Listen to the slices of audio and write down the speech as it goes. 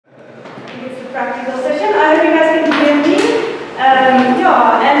practical session. I hope you guys can hear me.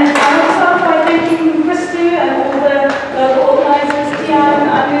 Yeah, and I want to start by thanking Christu and all the local organizers, Tia and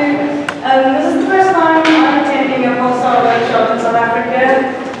Anu. This is the first time I'm attending a Pulsar workshop in South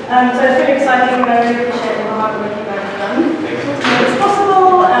Africa, so it's very exciting and I really appreciate all the hard work you guys have done. It's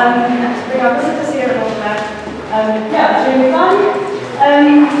possible, and to bring our visitors here and all that. Yeah, it's really fun.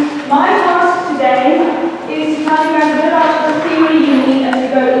 My task today is to tell you guys a bit about the theory you need as you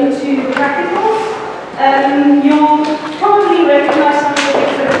go into the practicals. You'll probably recognize some of the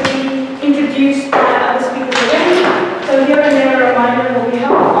things that have been introduced by other speakers already, so here and there a reminder will be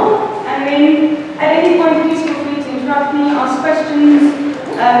helpful. And then at any point, please feel free to interrupt me, ask questions.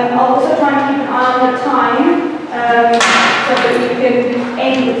 I'll also try and keep an eye on the time so that we can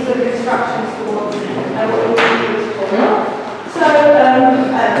end with sort of instructions towards what we'll do for. So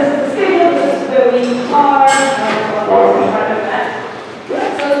this is the schedule, this is where we are,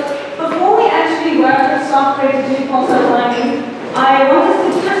 So before we actually work with software to do pulsar timing, I want us to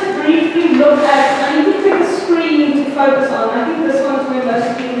just briefly look at, I need to pick a screen to focus on. I think this one's where most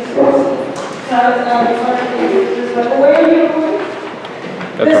screens is. So where are you recording?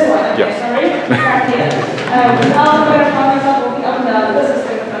 This one, okay, sorry. Back here. I'll go and find myself walking up and down. This is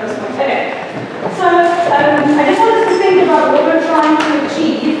the focus point. Okay. So I just want us to think about what we're trying to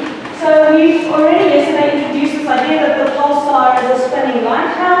achieve. So we've already yesterday introduced this idea that the pulsar is a spinning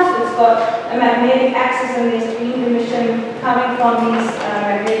lighthouse. It's got a magnetic axis and there's beam emission coming from these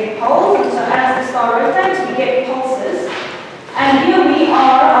magnetic poles. And so as the star rotates, we get pulses. And here we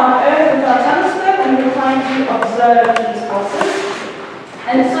are on Earth with our telescope and we're trying to observe these pulses.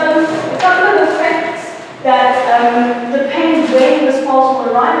 And so a couple of effects that depend when this pulse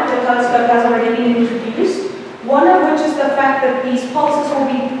will arrive, if the telescope has already been introduced. One of which is the fact that these pulses will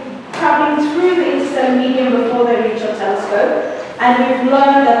be traveling through the interstellar medium before they reach our telescope. And we've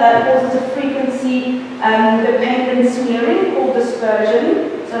learned that that causes a frequency dependent smearing called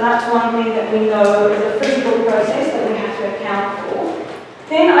dispersion. So that's one thing that we know is a physical process that we have to account for.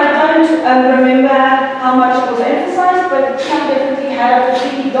 Then I don't remember how much it was emphasized, but Trump definitely had a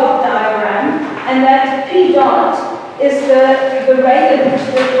P dot diagram, and that P dot is the rate at which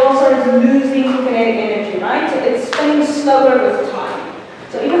the pulsar is losing kinetic energy, right? So it's spinning slower with time.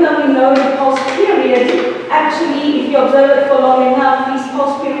 So even though we know the pulse period, actually, if you observe it for long enough, these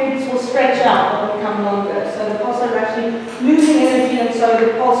pulse periods will stretch out and become longer. So the pulsar is actually losing energy, and so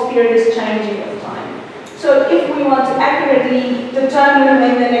the pulse period is changing with time. So if we want to accurately determine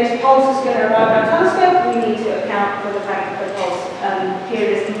when the next pulse is going to arrive at our telescope, we need to account for the fact that the pulse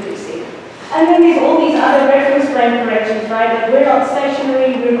period is increasing. And then there's all these other reference frame corrections, right? That we're not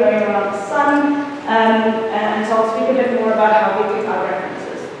stationary, we're going around the sun, and so I'll speak a bit more about how we pick our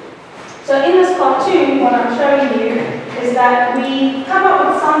references. So in this cartoon, what I'm showing you is that we come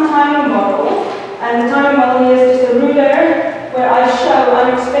up with some timing model, and the timing model is just a ruler where I show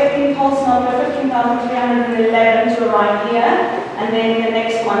I'm expecting pulse number 15,311 to arrive here, and then the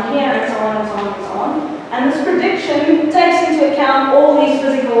next one here, and so on and so on and so on. And this prediction takes into account all these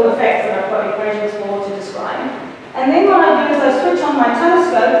physical effects that I've got equations for to describe. And then what I do is I switch on my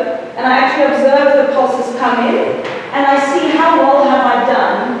telescope, and I actually observe the pulses come in, and I see how well have I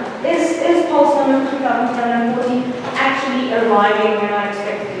done. Is pulse number 3,340 actually arriving when I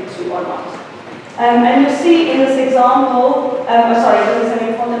expected it to or not? And you'll see in this example, this is an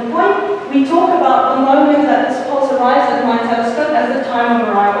important point, we talk about the moment that this pulse arrives at my telescope as the time of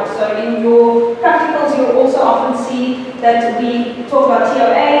arrival. So in your practicals, you'll also often see that we talk about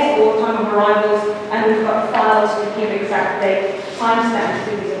TOAs, or time of arrivals, and we've got files to give exact date timestamps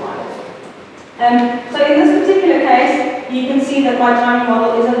to these arrivals. So in this particular case, you can see that my timing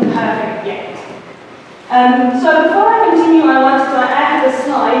model isn't perfect yet. So before I continue, I wanted to add this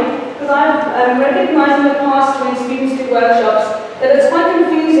slide, because I've recognized in the past when students do workshops that it's quite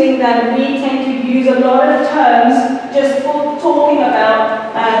confusing that we tend to use a lot of terms just for talking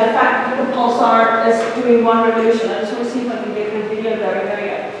about the fact that the pulsar is doing one revolution. I just want to see if I can get the video going. There we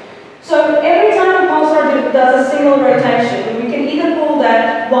go. So every time the pulsar does a single rotation, we can either call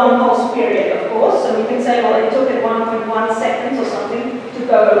that one pulse period, of course, so we can say, well, it took it 1.1 seconds or something to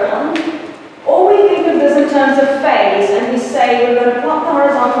go around. Or we think of this in terms of phase, and we say we're going to plot the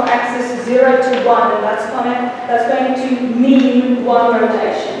horizontal axis 0 to 1, and that's going to mean one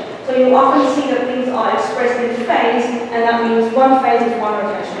rotation. So you'll often see that things are expressed in phase, and that means one phase is one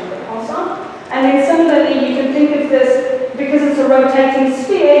rotation of the pulsar. And then similarly, you can think of this, because it's a rotating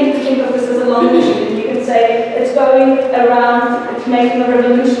sphere, you can think of this as a longitude. You can say it's going around, it's making a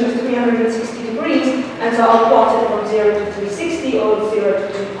revolution of 360 degrees, and so I'll plot it from 0 to 360 or 0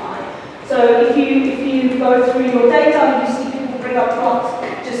 to 2 pi. So if you go through your data and you see people bring up plots,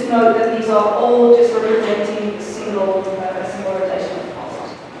 just know that these are all just representing a single rotation of the pulsar.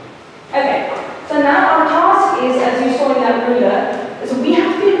 Okay, so now our task is, as you saw in that ruler, is we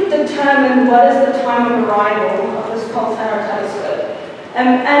have to determine what is the time of arrival of this pulse at our telescope.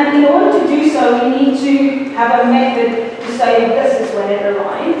 And in order to do so, we need to have a method to say this is when it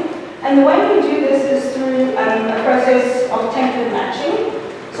arrived. And the way we do this is through a process of template matching.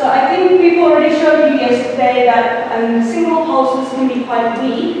 So I think people already showed you yesterday that single pulses can be quite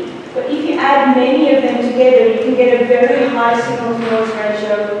weak, but if you add many of them together, you can get a very high signal-to-noise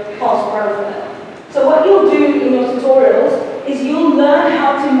ratio pulse profile. So what you'll do in your tutorials is you'll learn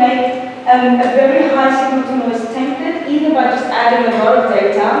how to make a very high signal-to-noise template, either by just adding a lot of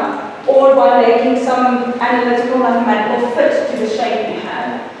data or by making some analytical mathematical fit to the shape you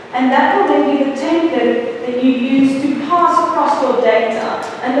have. And that will then be the template that you use to pass across your data.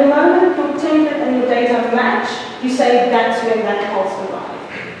 And the moment your template and your data match, you say that's when that pulse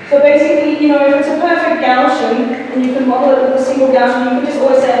arrived. So basically, you know, if it's a perfect Gaussian, and you can model it with a single Gaussian, you can just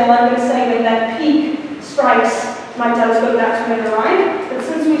always say, well, I'm going to say when that peak strikes my telescope, that's when it arrived. But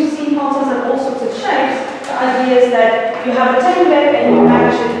since we've seen pulsars at all sorts of shapes, the idea is that you have a template and you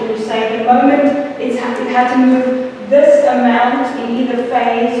match it, and you say the moment it had to move this amount in either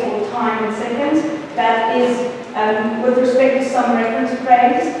phase or time in seconds, that is, with respect to some reference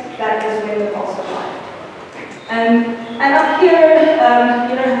phrase, that is when the pulse arrived. And up here,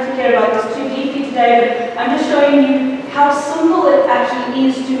 you don't have to care about this too deeply today, but I'm just showing you how simple it actually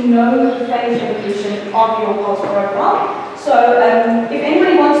is to know the phase evolution of your pulse profile. So if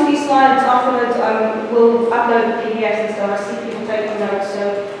anybody wants these slides afterwards, we'll upload the PDFs and stuff. I see people taking notes,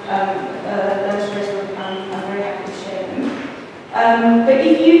 so don't stress. I'm very happy to share them. But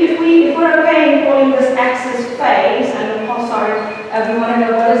if we're okay in calling this axis phase and the pulsar, we want to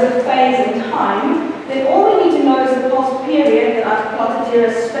know what is the phase in time, then all we need to know is the pulse period that I've plotted here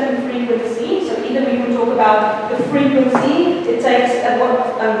as spin frequency. So either we can talk about the frequency it takes, at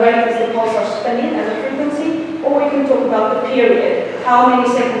what rate is the pulsar spinning as a frequency, or we can talk about the period, how many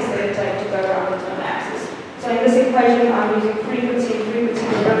seconds did it take to go around the time axis. So in this equation, I'm using frequency and frequency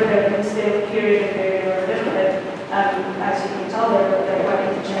derivative instead of period and period derivative. As you can tell, they're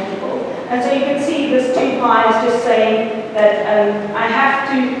quite interchangeable. And so you can see this 2 pi is just saying that I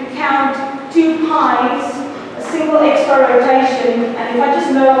have to count 2 pi's, a single extra rotation, and if I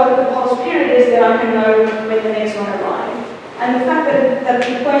just know what the pulse period is, then I can know when the next one arrives. And the fact that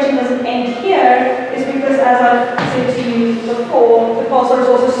the equation doesn't end here is because, as I've said to you before, the pulsar is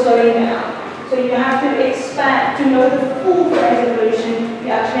also slowing down. So you have to expand to know the full phase evolution.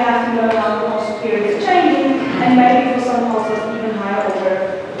 You actually have to know how the pulse period is changing, and maybe for some pulsars even higher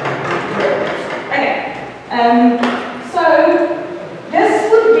order. Okay. So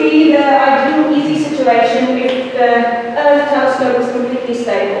this would be the ideal easy situation if the Earth telescope was completely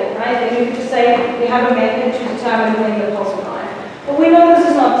stable, right? Then you could just say we have a method to determine when the pulse arrives. But we know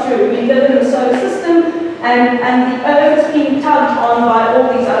this is not true. We live in the solar system, and the Earth is being tugged on by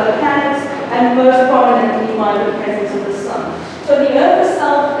all these other planets, and most prominently by the presence of the Sun. So the Earth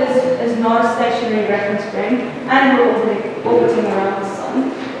itself is not a stationary reference frame, and we're orbiting around the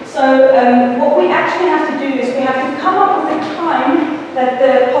Sun. So what we actually have to do is we have to come up with a time that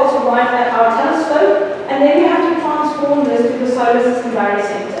the pulse arrived at our telescope, and then we have to transform this to the solar system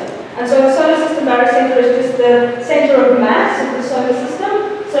barycenter. And so the solar system barycenter is just the center of mass of the solar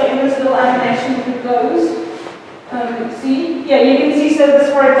system. So in this little animation, it goes. See? Yeah, you can see, so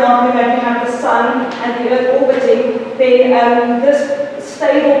this, for example, that you have the Sun and the Earth orbiting, then this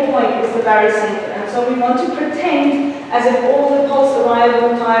stable point is the barycenter. And so we want to pretend as if all the pulse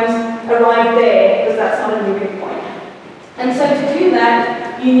arrival times arrive there, because that's not a moving point. And so to do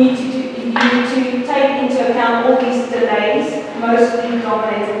that, you need to take into account all these delays, mostly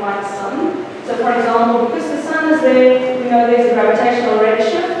dominated by the Sun. So for example, because the Sun is there, we know there's a gravitational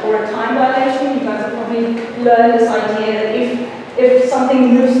redshift or a time dilation. You guys have probably learned this idea that if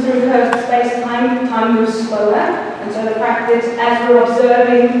something moves through curved space-time, time moves slower. And so the fact that as we're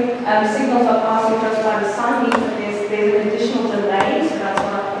observing, signals are passing just by the Sun means that there's an additional delay. So that's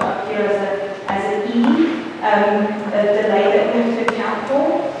what I put up here as an E, a delay that we have to account for.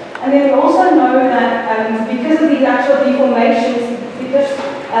 And then we also know that because of these actual deformations, because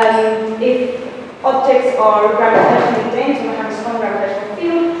if objects are gravitationally dense and have a strong gravitational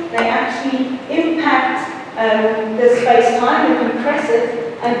field, they actually impact the space-time and compress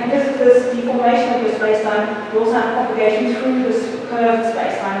it. And because of this deformation of your space-time, you also have propagation through this curved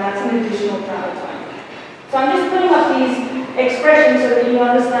space-time. That's an additional travel time. So I'm just putting up these expressions so that you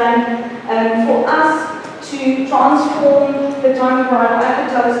understand for us to transform the time of arrival at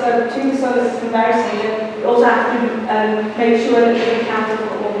the telescope to the solar system barycenter, we also have to make sure that we account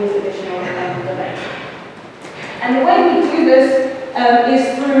for all these additional And the way we do this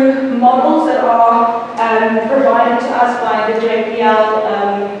is through models that are provided to us by the JPL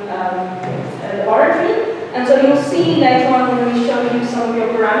laboratory. And so you'll see later on when we show you some of your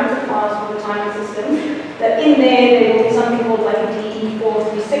parameter files for the timing system, that in there will be something called like a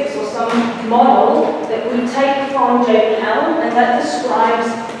DE436 or some model that we take from JPL, and that describes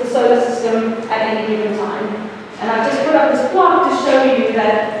the solar system at any given time. And I've just put up this plot to show you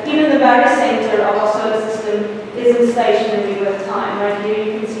that even the barycenter of our solar system isn't stationary with time. Right here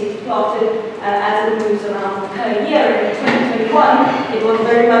you can see it's plotted as it moves around per year. In 2021, it was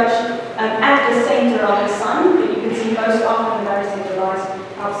very much at the center of the sun, but you can see most often the barycenter lies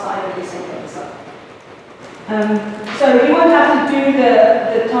outside of the center of the sun. So you won't have to do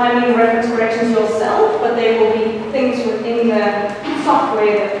the timing reference corrections yourself, but there will be things within the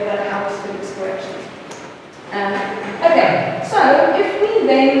software that helps with these corrections. Okay, so if we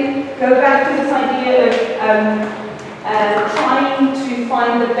then go back to this idea of trying to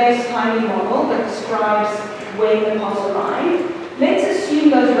find the best timing model that describes when the pulse arrived, let's assume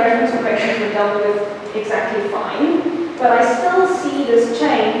those reference corrections were dealt with exactly fine, but I still see this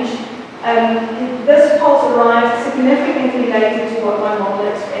change. This pulse arrived significantly later to what my model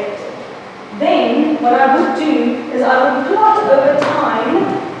expected. Then, what I would do is I would plot over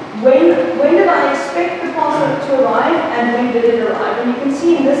time when did I expect the pulse to arrive and when did it arrive. And you can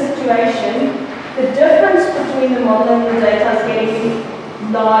see in this situation, the difference between the model and the data is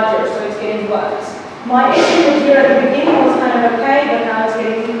getting larger, so it's getting worse. My estimate here at the beginning was kind of okay, but now it's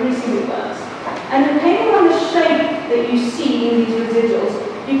getting increasingly worse. And depending on the shape that you see in these residuals,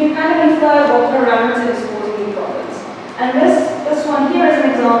 you can kind of infer what parameter is causing the problems. And this one here is an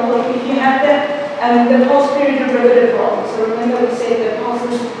example. If you have the pulse period derivative problem, so remember we said that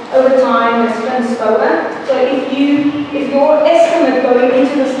pulses over time is spin slower. So if your estimate going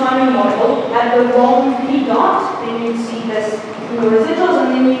into this timing model had the wrong P dot, then you'd see this in the residuals,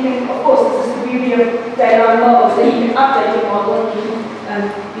 and then you can, of course, this is the beauty of data models, then you can update your model and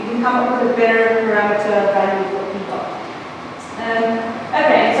you can come up with a better parameter value for P dot.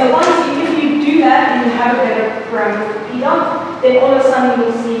 Okay, so if you do that and you have a better parameter for P dot, then all of a sudden you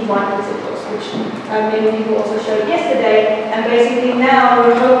will see one residuals, which many people also showed yesterday. And basically now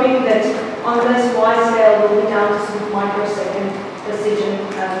we're hoping that on this Y scale we'll be down to some microsecond precision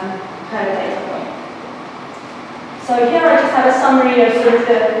per data point. So here I just have a summary of sort of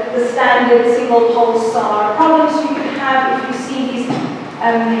the standard single pulsar problems you could have if you see these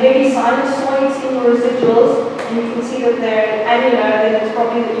heavy sinusoids in your residuals, and you can see that they're annular, then it's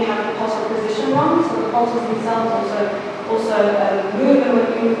probably that you have the pulsar position wrong, so the pulses themselves also move, and what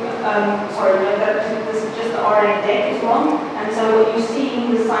you, this is just the RNA deck is wrong, and so what you see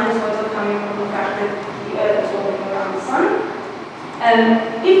in the sinusoids are coming from the fact that the Earth is orbitating around the Sun.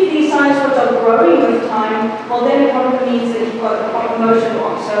 If these sinusoids are growing with time, well then it probably means that you've got the proper motion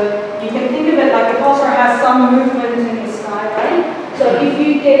wrong. So you can think of it like the pulsar has some movement in the sky, right? So if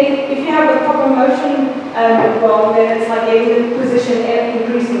you have the proper motion wrong, then it's like getting the position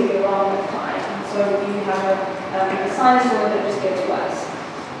increasingly wrong with time. So you have a sinusoid that just gets worse.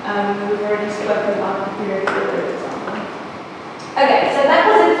 We've already spoken about the period for example. Okay, so that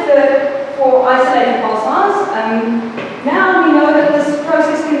was it for isolated pulsars. Now we know that this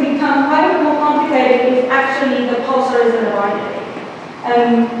process can become quite a bit more complicated if actually the pulsar is in a binary.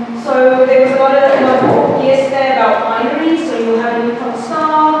 So there was a lot of talk yesterday about binaries, so you'll have a neutron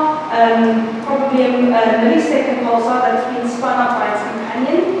star, probably a millisecond pulsar that's been spun up by its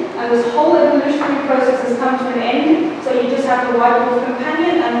companion, and this whole evolutionary process has come to an end, so you just have the white dwarf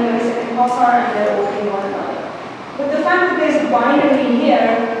companion and the millisecond pulsar, and they're all in one another. But the fact that there's a binary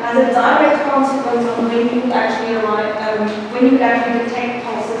here has a direct consequence on when you would actually arrive, when you would actually detect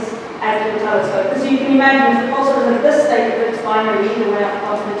pulses at your telescope. Because you can imagine if the pulsar is at this state of its binary, the way I've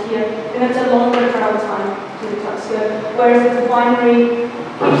plotted it here, then it's a longer travel time to the telescope. Whereas if the binary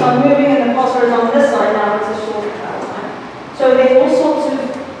keeps on moving and the pulsar is on this side now, it's a shorter travel time. So there's all sorts of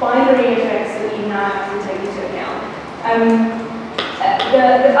binary effects that you now have to take into account.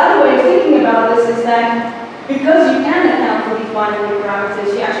 The other way of thinking about this is that because you can account for these binary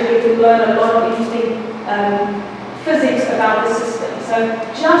parameters, you actually get to learn a lot of interesting physics about the system. So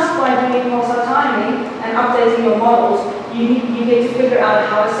just by doing pulsar timing and updating your models, you get to figure out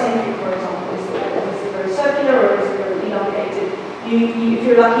how eccentric, for example, is the orbit. Is it very circular or is it very elongated? If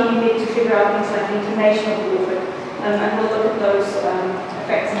you're lucky, you get to figure out things like the inclination of the orbit. And we'll look at those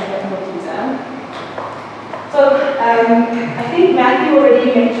effects in a bit more detail. So I think Matthew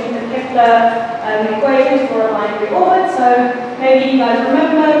already mentioned the Kepler equations for a binary orbit. So maybe you guys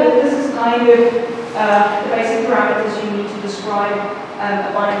remember that this is kind of the basic parameters you need to describe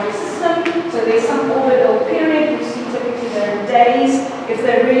a binary system. So there's some orbital period, which days. If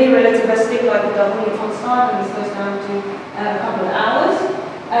they're really relativistic, like the double neutron star, then this goes down to a couple of hours.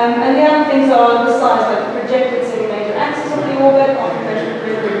 And the other things are the size, like the projected semi-major axis of the orbit, occultation of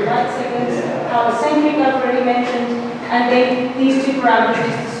periodic light seconds, how eccentric I've already mentioned, and then these two parameters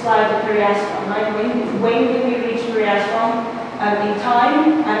describe the periastron, right? When do we reach periastron in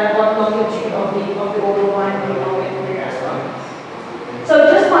time, and at what longitude of the orbital binary are we in periastron.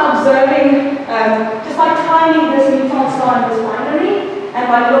 So just by observing, just by timing this neutron star in this binary, and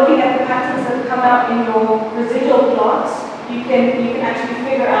by looking at the patterns that come out in your residual plots, you can actually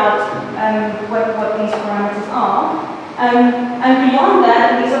figure out what these parameters are. And beyond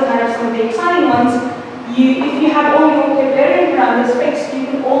that, and these are kind of some of the exciting ones, if you have all your Keplerian parameters fixed, you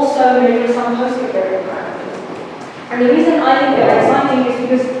can also measure some post-Keplerian parameters. And the reason I think they're exciting is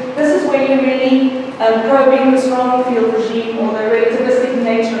because this is where you're really probing the strong field regime or the relativistic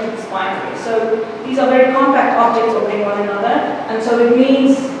nature of this binary. So these are very compact objects orbiting one another, and so it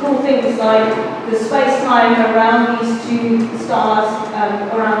means cool things like the space-time around these two stars,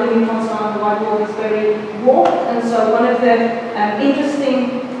 around the neutron star and the white dwarf is very warped, and so one of the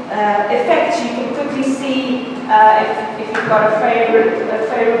interesting effects you can quickly see if you've got a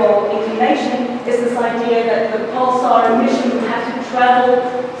favorable inclination is this idea that the pulsar emission would have to travel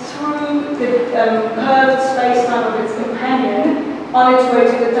through the curved space-time of its companion on its way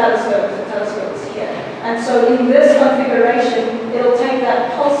to the telescope, if the telescope is here. And so in this configuration, it'll take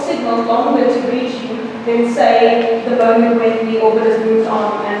that pulse signal longer to reach you than, say, the moment when the orbit has moved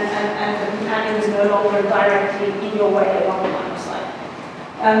on and the companion is no longer directly in your way along the line of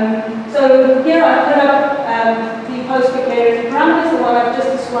sight. So here I've put up the post-Keplerian parameters. The one I've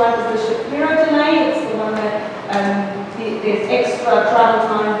just described is the Shapiro delay. It's the one that there's extra travel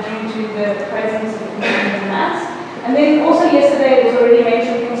time due to the presence of the mass. And then also yesterday it was already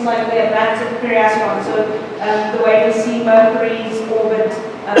mentioned things like the advance of periastron. So the way we see Mercury's orbit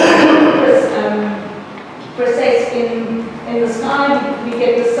process in the sky, we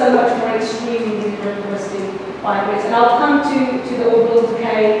get this so much more extreme in the relativistic binaries. And I'll come to the orbital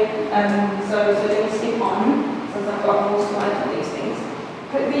decay, so let me skip on, since I've got more slides on these things.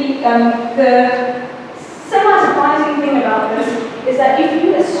 But the semi-surprising thing about this is that if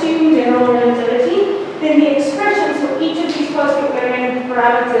you assume general relativity, then the expressions for each of these post-Keplerian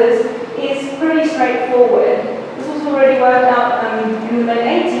parameters is pretty straightforward. This was already worked out in the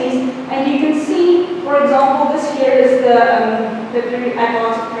late 80s, and you can see, for example, this here is the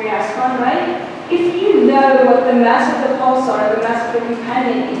advance of periastron, right? If you know what the mass of the pulsar, the mass of the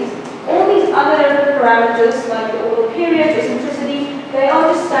companion is, all these other parameters, like the orbital period, eccentricity, they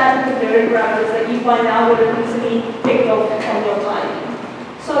are just standard Keplerian parameters that you by now would have easily picked up from your timing.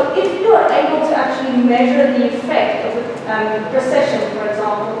 So if you are able to actually measure the effect of the precession, for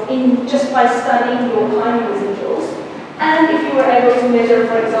example, just by studying your time residuals, and if you were able to measure,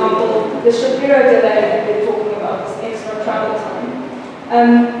 for example, the Shapiro delay that we're talking about, this extra travel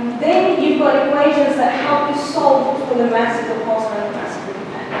time, then you've got equations that help you solve for the mass of the pulsar and the mass of the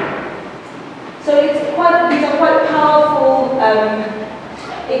companion. So these are quite powerful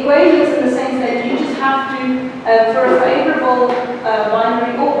equations in the sense that you just have to, for a favorable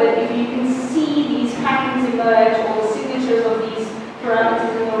binary orbit, if you can see these patterns emerge or the signatures of these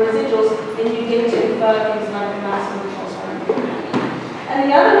parameters in your residuals, then you get to infer things like the mass of the pulsar and the companion. And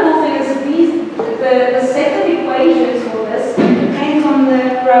the other cool thing is that the set of equations for this depends on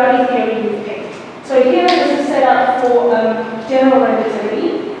the gravity theory you've picked. So here this is set up for general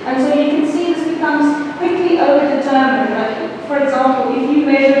relativity, and so you can see this becomes quickly overdetermined. Like, for example, if you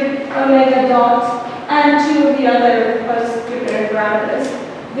measure omega dot and two of the other post-Keplerian parameters,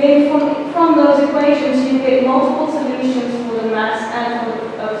 then from those equations you get multiple solutions for the mass and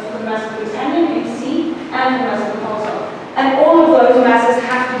for the mass of the companion, MC, and the mass of the pulsar. And all of those masses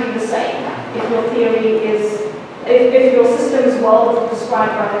have to be the same if your theory is, if your system is well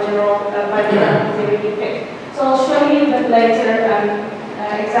described by the general by the gravity theory you picked. So I'll show you a bit later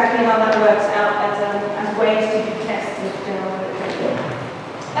exactly how that works out as ways to do tests of general relativity.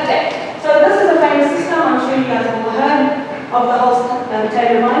 Okay, so this is a famous system. I'm sure you guys have all heard of the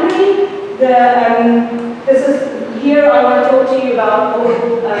Hulse-Taylor binary. This is here I want to talk to you about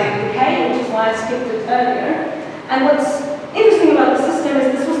orbital decay, which is why I skipped it earlier. And what's interesting about the system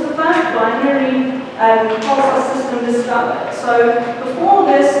is this was the first binary pulsar system discovered. So before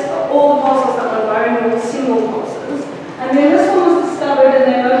this, all the pulsars that were known were single pulsars. And then this one was discovered, and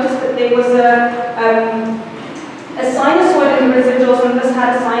they noticed that there was a sinusoid in the residuals, and this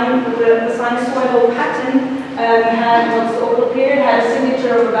had the sinusoidal pattern had, once the orbital period, had a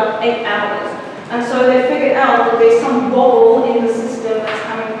signature of about 8 hours. And so they figured out that there's some bubble in the system that's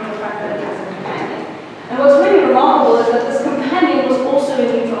coming from the fact that it has a companion. And what's really remarkable is that this companion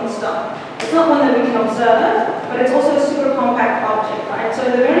observe, but it's also a super compact object, right? So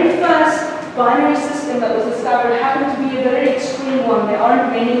the very first binary system that was discovered happened to be a very extreme one. There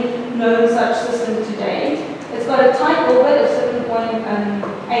aren't many known such systems to date. It's got a tight orbit of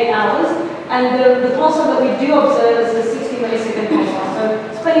 7.8 hours, and the pulsar that we do observe is the 60 millisecond pulsar. So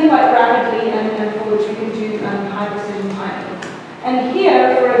it's spinning quite rapidly, and for which we can do high precision timing. And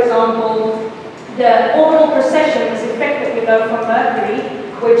here, for example, the orbital precession is effect that we know from Mercury,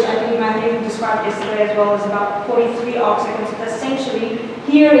 which I think Matthew described yesterday as well, is about 43 arc seconds. But essentially,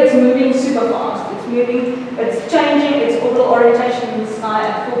 here it's moving super fast. It's moving, it's changing its orbital orientation in the sky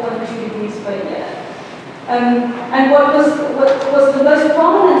at 4.2 degrees per year. And what was the most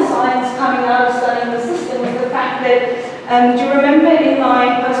prominent science coming out of studying the system was the fact that, do you remember in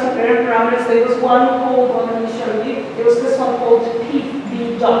my post-coherent parameters, there was one called, what I'm going to show you, there was this one called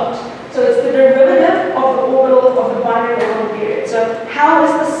PB dot. So it's the derivative of the orbital of the binary orbital period. So how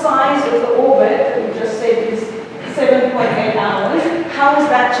is the size of the orbit that we just said is 7.8 hours, how is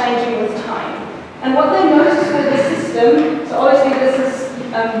that changing with time? And what they noticed with the system, so obviously this is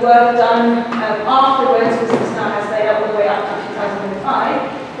work done afterwards, because this now has data all the way up to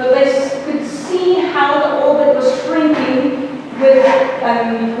 2005, but they could see how the orbit was shrinking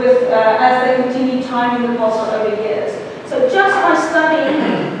as they continued timing the pulsar over years. So just by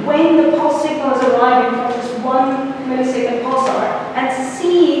studying when the pulse signal is arriving from just 1 millisecond pulsar and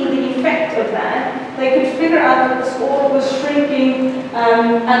seeing the effect of that, they could figure out that this orbit was shrinking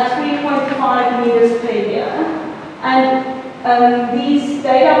at 3.5 meters per year. And these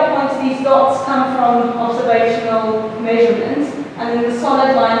data points, these dots, come from observational measurements, and then the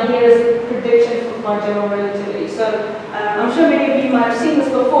solid line here is prediction for general relativity. So I'm sure many of you might have seen this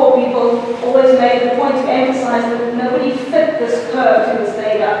before. People always made the point to emphasize that nobody fit this curve to this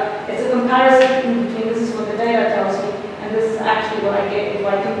data. It's a comparison between this is what the data tells me, and this is actually what I get if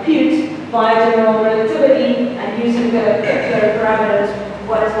I compute via general relativity and using the Kepler parameters,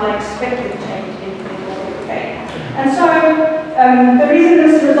 what is my expected change in orbital decay. And so the reason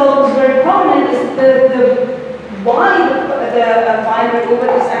this result is very prominent is why the binary orbit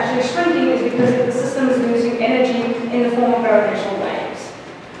is actually shrinking is because the system is losing energy in the form of gravitational waves.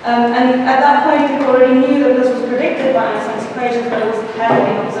 And at that point, people already knew that this was predicted by Einstein's equations, but it hadn't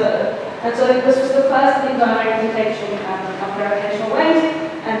been observed. And so this was the first indirect detection of gravitational waves,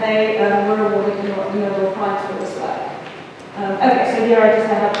 and they were awarded the Nobel Prize for this work. Okay, so here I just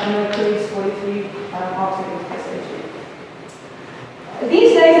have Mercury's 43 arc seconds per century.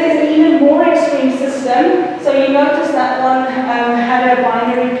 These days, there's an even more extreme system. So you notice that one had a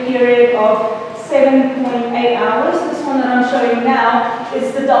binary period of 7.8 hours. This one that I'm showing now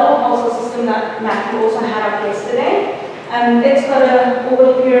is the double pulsar system that Matthew also had up yesterday. It's got an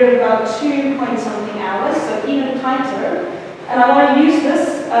orbital period of about 2 point something hours, so even tighter. And I want to use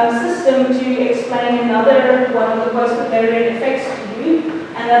this system to explain another one of the post-Keplerian effects to you,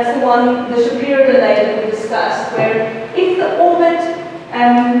 and that's the one, the Shapiro delay that we discussed, where if the orbit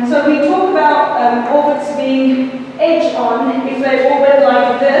so we talk about orbits being edge-on if they orbit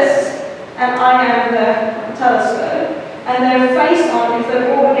like this, and I am the telescope, and they're face-on if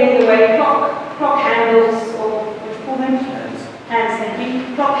they're orbiting the way clock handles, or what you call them? Hands, thank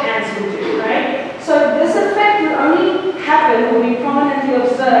you. Clock hands will do, right? So this effect will only happen, will be prominently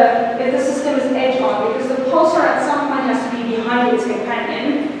observed if the system is edge-on, because the pulsar at some point has to be behind its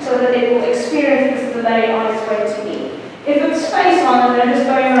companion, so that it will experience this delay on its way to me. If it's face-on and they're just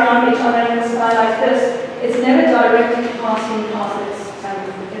going around each other in the sky like this, it's never directly passing past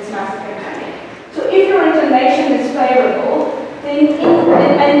its massive companion. So if your inclination is favorable, then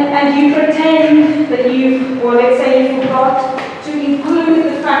and you pretend that or let's say you forgot to include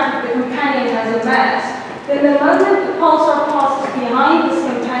the fact that the companion has a mass, then the moment the pulsar passes behind this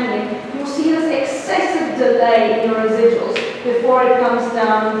companion, you'll see this excessive delay in your residuals before it comes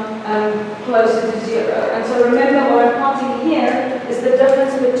down closer to zero. And so remember, what I'm plotting here is the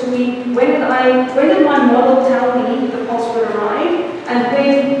difference between when did my model tell me the pulse would arrive, and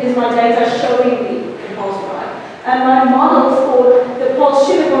when is my data showing me the pulse arrive. And my model thought the pulse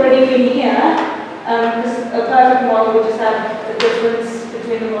should have already been here. This is a perfect model, we just have the difference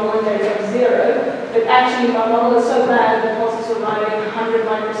between the model and data of zero. But actually, my model is so bad that the pulse is arriving 100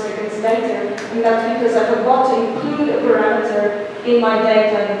 microseconds later, and that's because I forgot to include a parameter in my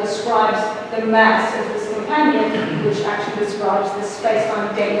data that describes the mass of this companion, which actually describes the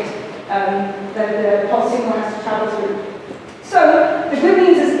space-time date that the pulse signal has to travel through. So the good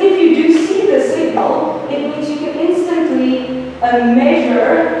news is if you do see the signal, it means you can instantly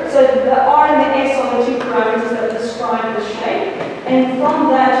measure, so the R and the S are the two parameters that describe the shape, and from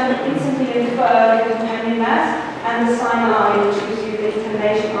that you can instantly infer the companion mass and the sign I, which gives you the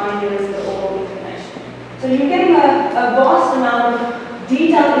inclination I here is the orbital inclination. So you're getting a vast amount of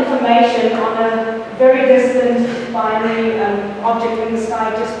detailed information on a very distant binary object in the sky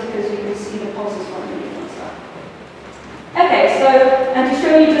just because you can see the pulses from beneath and stuff. Okay, so, and to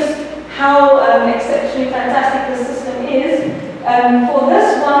show you just how exceptionally fantastic this system is, for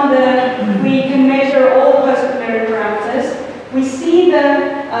this one, we can measure all the post-Capillary parameters. We see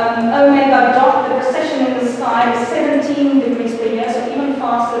the omega dot, the precession in the sky is 17 degrees per year, so even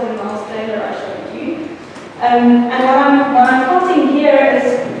faster than Miles Taylor I showed you. And what I'm plotting here is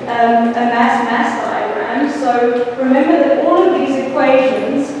a mass-mass diagram. So remember that all of these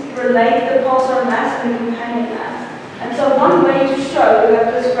equations relate the pulsar mass and companion mass. And so one way to show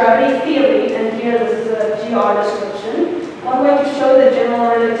that this gravity theory, and here this is a GR description, one way to show that general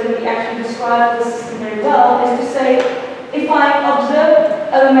relativity actually describes the system very well is to say, if I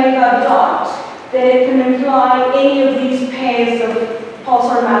observe omega dot, then it can imply any of these pairs of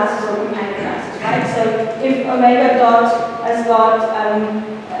pulsar masses or companion masses, right? So if omega dot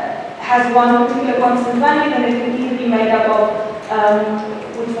has one particular constant value, then it can either be made up of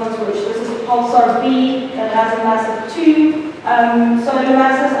which one's which. This is a pulsar B that has a mass of 2 solar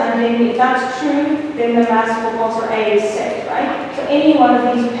masses, and then if that's true, then the mass for pulsar A is set, right? So any one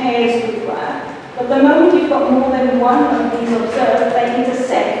of these pairs would work. But the moment you've got more than one of these observed, they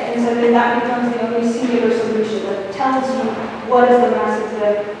intersect, and so then that becomes the only singular solution that tells you what is the mass of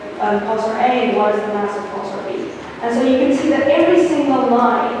the pulsar A and what is the mass of pulsar B. And so you can see that every single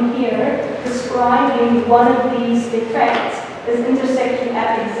line here describing one of these effects is intersecting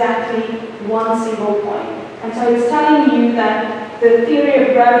at exactly one single point. And so it's telling you that the theory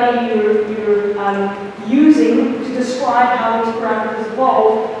of gravity you're using to describe how these parameters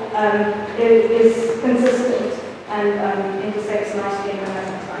evolve is consistent and intersects nicely in the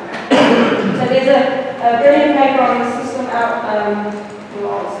mathematics diagram. So there's a brilliant paper on the system out,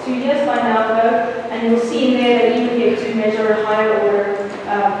 well, it's 2 years by now ago, and you'll see in there that you get to measure higher order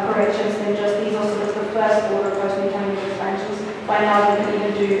corrections than just these are sort of the first order post-Newtonian expansions. By now you can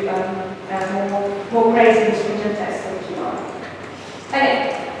even do more crazy and stringent tests than you are.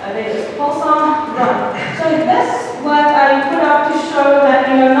 Okay, there's the pulsar run. So this work I put up to show that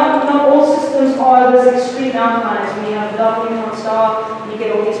not all systems are this extreme outliers. When you have a dark neutron star, you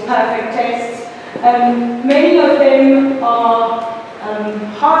get all these perfect tests. Many of them are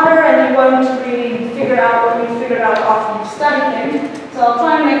harder, and you won't really figure out what you figured out after you've studied them. So I'll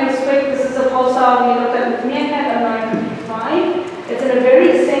try and make this quick. This is a pulsar we looked at with Meerkat at 955. It's in a very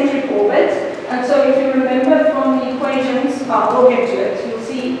eccentric orbit, and so if you remember from the equations, we'll get to it. You'll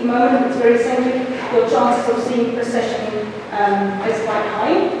see the moment it's very eccentric, your chances of seeing precession is quite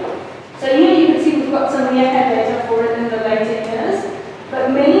high. So here you can see we've got some Meerkat data for it in the later years.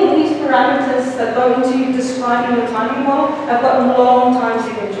 But many of these parameters that go into describing the timing model have got long time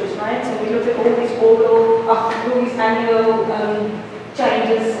signatures, right? So we looked at all these orbital, all these annual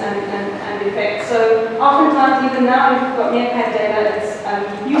changes and effects. So oftentimes, even now, if you've got Meerkat data, it's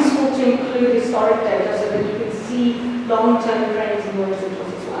useful to include historic data so that you can see long-term trends in your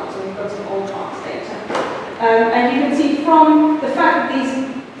residuals as well. So we've got some old past data. And you can see from the fact that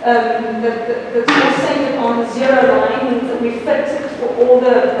these the centered on the zero line means that we fit for all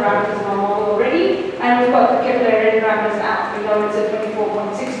the parameters in our model already, and we've got the capillary parameters out. We know it's a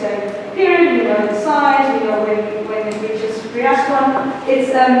 24.6 day period, we know the size, we know when it reaches preastron.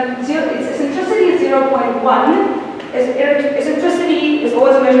 Its eccentricity is 0.1. Eccentricity is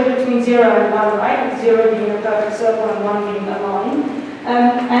always measured between 0 and 1, right? 0 being a perfect circle and 1 being a line.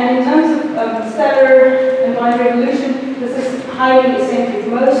 And in terms of stellar and binary evolution, this is highly eccentric.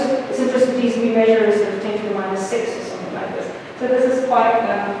 Most eccentricities we measure is sort of 10 to the minus 6 or something like this. So this is quite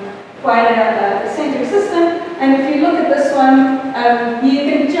an eccentric system. And if you look at this one, you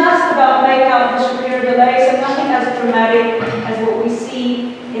can just about make out the Shapiro delay, so nothing as dramatic as what we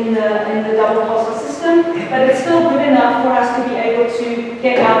see in the double pulsar system, but it's still good enough for us to be able to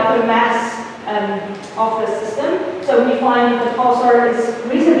get out the mass of the system. So we find that the pulsar is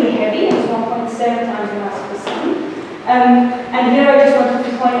reasonably heavy, it's 1.7 times the mass of the sun. And here I just wanted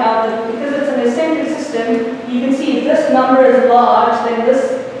to point out that because it's an eccentric system, you can see if this number is large, then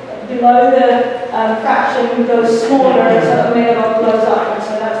this below the fraction goes smaller, so omega dot blows up, and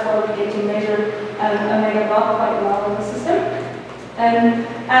so that's why we get to measure omega dot quite well in the system.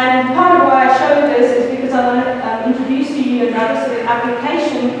 And part of why I showed this is because I want to introduce to you another sort of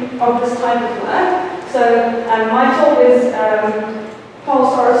application of this type of work. So my talk is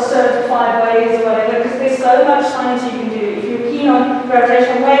pulsar certified waves or whatever, because there's so much science you can do. If you're keen on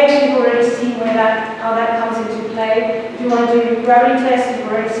gravitational waves, you've already seen how that comes into play. If you want to do gravity tests, you've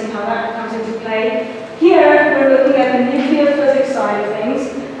already seen how that comes into play. Here, we're looking at the nuclear physics side of things,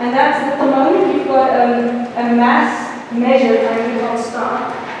 and and that's at the moment you've got a mass measured on a neutron star.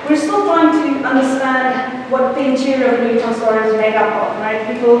 We're still trying to understand what the interior of a neutron star is made up of, right?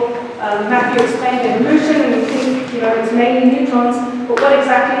 People, Matthew explained evolution, and we think, it's mainly neutrons, but what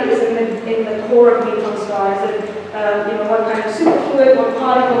exactly is in the core of a neutron star? Is it, what kind of superfluid, what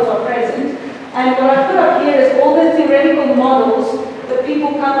particles are present? And what I put up here is all the theoretical models that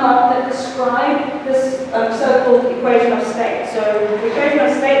people come up that describe this so-called equation of state. So the equation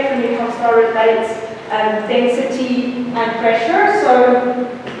of state for neutron star relates density and pressure. So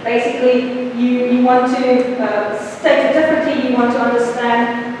basically, you want to state it differently. You want to understand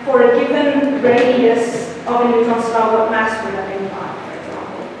for a given radius of a neutron star what mass would have been defined, for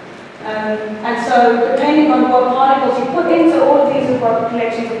example. And so depending on what particles you put in, so all of these have got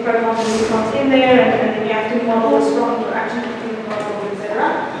collections of protons and neutrons in there, and then you have to model a strong interaction between the particles, etc.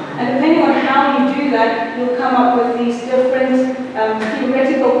 And depending on how you do that, you'll come up with these different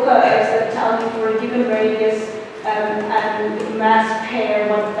theoretical curves that tell you for a given radius and mass pair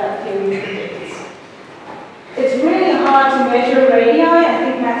what that theory predicts. It's really hard to measure radii. I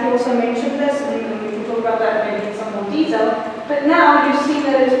think Matthew also mentioned this, and we can talk about that maybe in some more detail. But now you've seen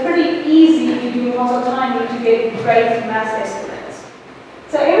that it's pretty easy if you do Pulsar timing to get great mass estimates.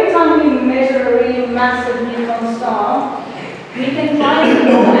 So every time we measure a really massive neutron star, we can try to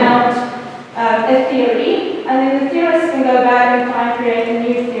model out a theory, and then the theorists can go back and try and create a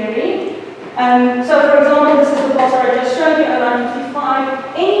new theory. So for example, this is the pulsar I just showed you, around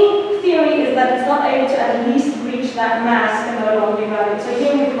 55. Any theory is that it's not able to at least reach that mass and no longer be valid. So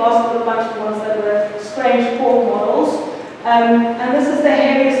here we've lost a bunch of ones that were strange core models. And this is the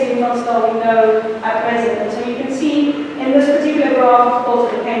heaviest neutron star we know at present. And so you can see in this particular graph, of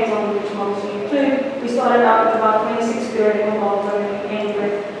course, it depends on which models you include. We started out with about 26 theoretical models and then we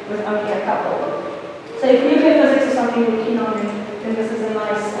ended with only a couple. So if nuclear physics is something we're keen on, then this is a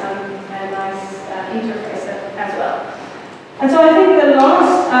nice interface as well. And so I think the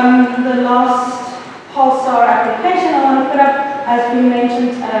last pulsar application I want to put up has been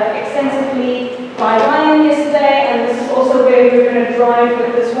mentioned extensively by Ryan yesterday, and this is also where we're going to drive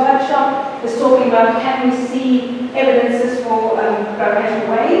with this workshop, is talking about can we see evidences for gravitational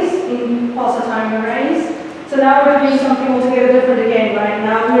waves in pulsar timing arrays. So now we're doing something altogether different again, right?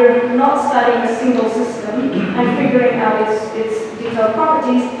 Now we're not studying a single system and figuring out its detailed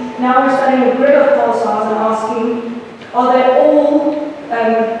properties. Now we're studying a grid of pulsars and asking, are they all,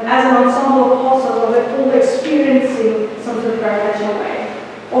 as an ensemble of pulsars, are they all experiencing some sort of gravitational wave?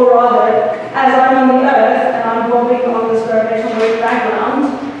 Or rather, as I'm on the Earth and I'm bobbing on this gravitational wave background,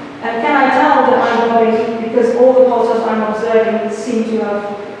 can I tell that I'm bobbing because all the pulsars I'm observing seem to have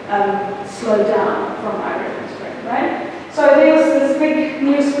slowed down from my reference frame, right? So there was this big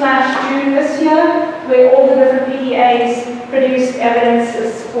news flash June this year where all the different PDAs produced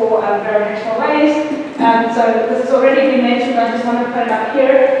evidences for gravitational waves. So this has already been mentioned, I just want to put it up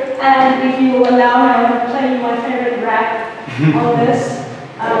here. And if you will allow me, I want to play you my favorite rap on this.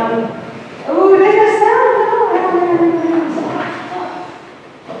 Oh, there's a sound!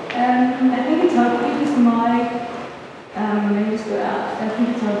 I think it's hopefully just my, let me just go out. I think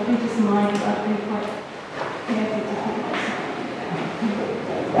it's hopefully just my, because I've been quite careful to keep my sound.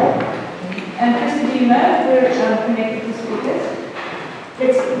 And Christy, do you know we're connected to speakers?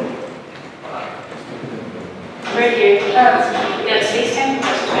 It's right here. We got space-time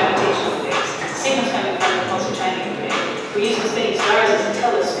compression gravitational waves. Signals coming from the pulsar timing array. We're using spinning stars as a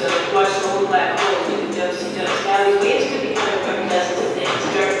telescope to watch the whole black hole do dose-to-dose. Now these waves could be coming from dozens of things,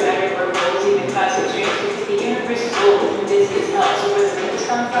 dark matter, wormholes, even cosmic streams, because the universe is old and busy as hell, so where the things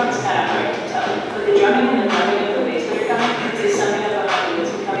come from is kind of hard to tell. But the drumming and the drumming of the waves that are coming is something of a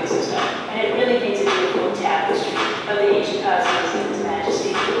Hollywood's becoming system. And it really paints a beautiful tapestry of the ancient cosmos and its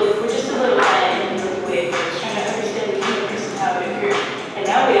majesty. Look, we're just a little planet in the Milky Way, trying to understand the universe and how it occurred. And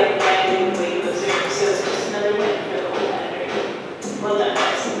now we have a brand new way to observe, so it's just another win for the whole planet. Well done,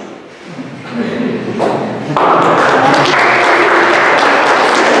 guys. You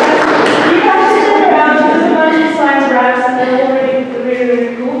guys should check around. There's a bunch of science graphs and they're all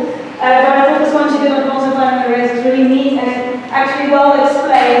really cool. But I thought this one she did on pulsar timing arrays is really neat and it actually well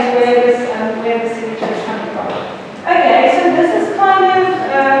explains where this signature is coming from. Okay, so this is kind of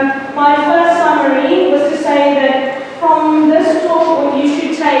my first summary was to say that from this talk what you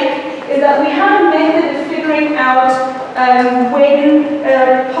should take is that we have a method of figuring out when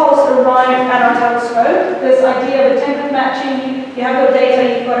a pulse arrived at our telescope. This idea of a template matching, you have your data,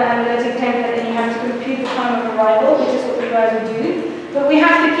 you've got an analytic template, and you have to compute the time of arrival, which is what you guys would do. But we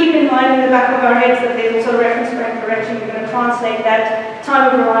have to keep in mind in the back of our heads that there's also reference frame correction. We're going to translate that time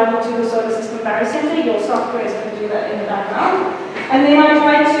of arrival arrival to the solar system barycenter. Your software is going to do that in the background. And then I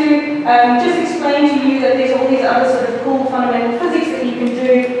try to just explain to you that there's all these other sort of cool fundamental physics that you can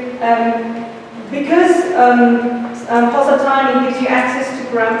do. Because pulsar timing gives you access to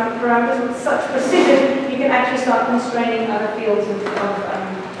parameters with such precision, you can actually start constraining other fields of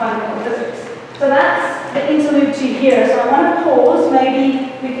fundamental physics. So that's the interlude to here. So I want to pause.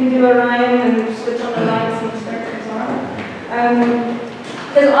 Maybe we can do a rhyme and switch on the lights and stuff and so on.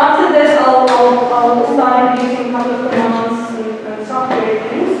 Because after this, I'll start using a couple of commands and software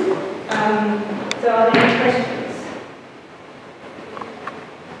things. So are there any questions?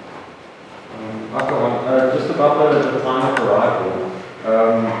 I've got one. Just about the time of arrival.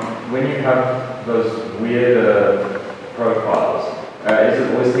 When you have those weird profiles, is it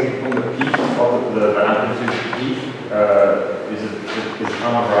always taken from the peak of the amplitude of the peak? Is the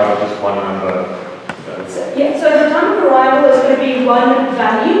time of arrival just one number? Yeah, so the time of arrival is going to be one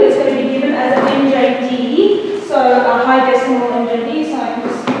value. It's going to be given as an NJD, so a high decimal NJD. So I can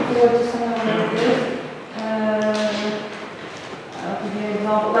just skip forward to some of the I'll give you an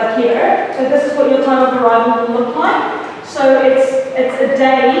example, like here. So this is what your time of arrival will look like. So it's a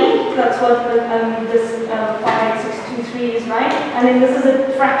day. That's what this 5623 is, right? And then this is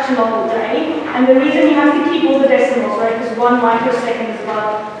a fractional day. And the reason you have to keep all the decimals, right? Because 1 microsecond is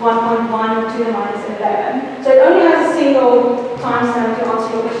about 1.1 to the minus 11. So it only has a single timestamp to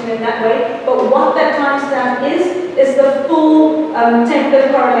answer your question in that way. But what that timestamp is the full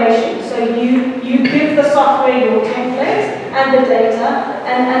template correlation. So you give the software your template and the data,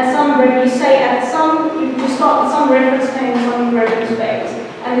 and you say at you start with some reference name, some reference phase.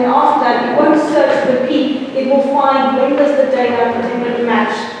 And then after that, it won't search the peak, it will find when does the data particularly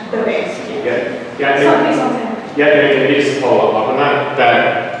match the best. Maybe just to follow up on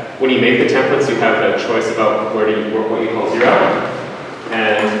that when you make the templates, you have a choice about where to work what you call zero.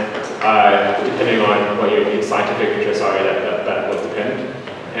 And depending on what your scientific interests are, that will depend.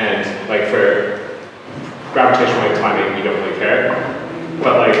 And like for gravitational wave timing, you don't really care.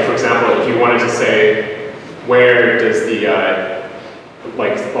 But like, for example, if you wanted to say, where does the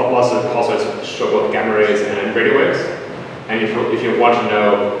lots of pulsars show both gamma rays and radio waves, and if you want to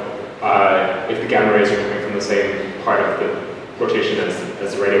know if the gamma rays are coming from the same part of the rotation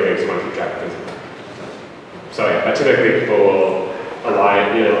as the radio waves, you want to keep track of things. So yeah, typically people will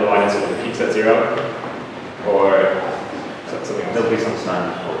align it so the peaks at zero, or something else. There'll be some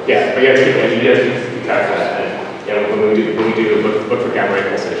standard. Yeah, but you have to keep track of that. And when we do look for gamma ray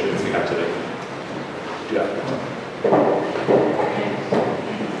pulsations, we have to do that.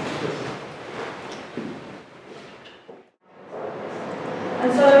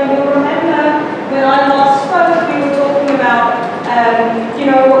 And so you'll remember when I last spoke, we were talking about,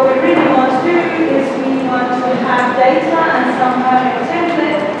 what we really want to do is we want to have data and somehow have a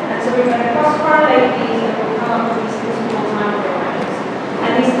template, and so we're going to cross-correlate these and we'll come up with these small time of arrivals. And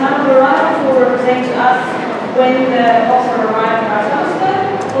these time of arrivals will represent to us when the pulsar arrives at our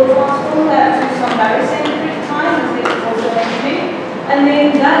telescope. We'll transform that to some barycentric time, as they also mentioned, and then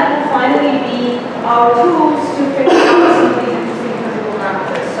that will finally be our tools to figure out some of these interesting physical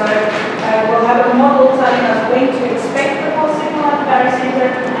parameters. So we'll have a model telling us when to expect the pulse signal at the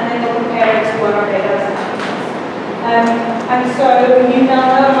barycenter, and then we'll compare it to what our data is telling us. And so you now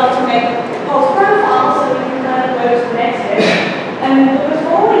know how to make pulse profiles, so we can kind of go to the next step. And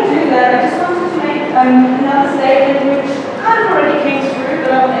before we do that, I just wanted to make another statement which kind of already came through,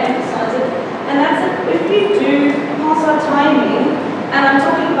 but I want to emphasize it. And that's that if you do pulsar timing, and I'm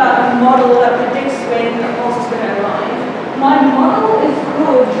talking about a model that predicts when a pulse is going to arrive, my model is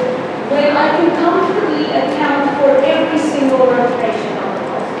good when I can comfortably account for every single rotation of the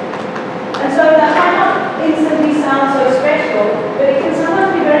pulse. And so that might not instantly sound so special, but it can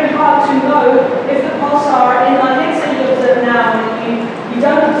sometimes be very hard to know if the pulsar, and let's say you observe now and you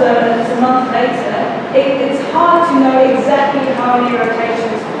don't observe it, it's a month later, it's hard to know exactly how many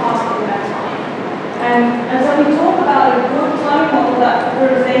rotations passed in that time. And so we talk about a good time model that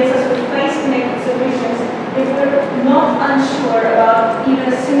presents us with phase-connected solutions if we're not unsure about even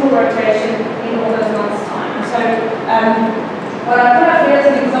a single rotation in all those months' time. So what I put up here as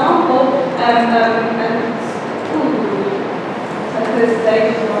an example, this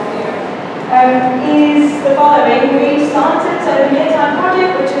data is not here, is the following. We started a near-time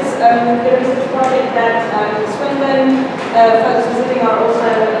project, which is the research project that Swindon folks visiting are also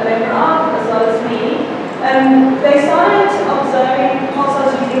a member of, as well as me. They started observing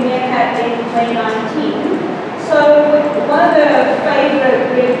pulsars using Meerkat in 2019. So one of the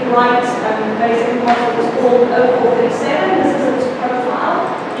favorite really bright basic pulsars was called 0437. This is its profile.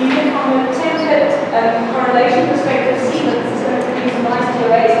 You can, from a template correlation perspective, see that this is going to produce nice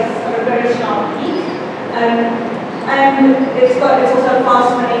arrays it's also fast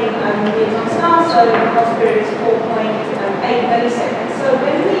running meters on star, so the pulse period is 4.8 milliseconds. So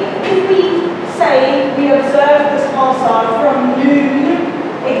if we say we observe this pulsar from noon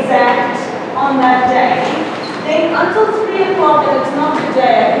exact on that day, then until 3 o'clock, and it's not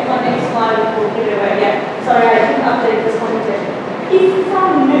today, I think my next slide will give it away. Yeah, sorry, I didn't update this conversation. If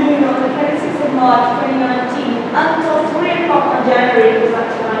from noon on the 26th of March 2019 until 3 o'clock on January, because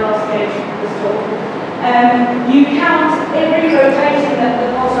that's when I last gave this talk, you count every rotation that the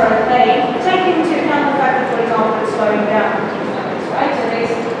pulsar has made, taking into account the fact that, for example, it's slowing down, right? So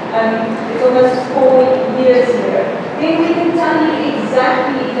it's almost 4 years here. Then we can tell you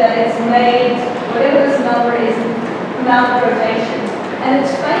exactly that it's made, whatever this number is, amount of rotations. And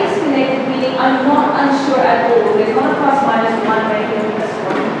it's phase connected, meaning I'm not unsure at all. There's not a plus minus one making this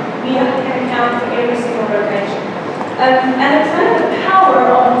one. We can account for every single rotation. And it's kind of the power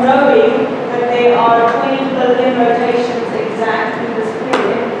of knowing that there are 20 billion rotations exact in this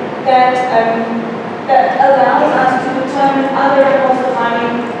period that allows us to determine other pulsar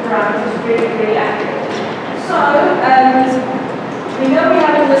timing parameters really, really accurately. So, we know we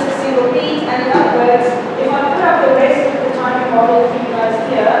haven't missed a single beat, and in other words, if I put up the rest of the timing model for you guys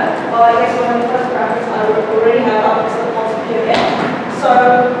here, well, I guess one of the first graphics I would already have up is the pulse period.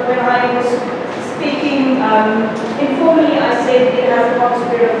 So, when I was speaking informally, I said it has a pulse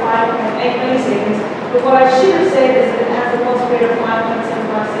period of 5.8 milliseconds, but what I should have said is that it has a pulse period of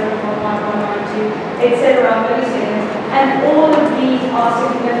 5.757, 5.192, etc. milliseconds, and all of these are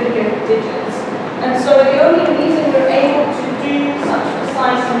significant digits. And so the only reason we're able to do such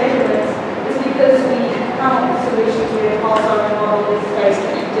precise measurements is because we come up with solutions where the pulsar model is phase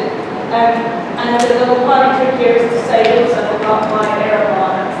connected. And the little party trick here is to say, oops, I forgot my error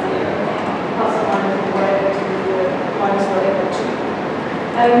bar, that's the error bar, plus or minus whatever to minus whatever to.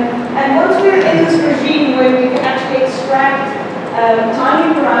 And once we're in this regime where we can actually extract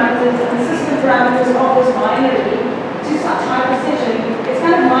timing parameters and system parameters of this binary to such high precision, it's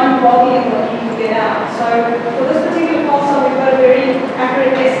kind of mind-boggling what you can get out. So for this particular pulsar, we've got a very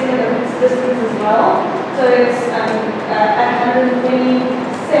accurate estimate of its distance as well. So it's at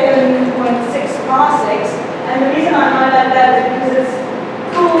 127.6 parsecs. And the reason I highlight that is because it's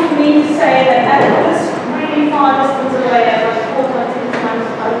cool for me to say that at this really far distance away, at like 4 times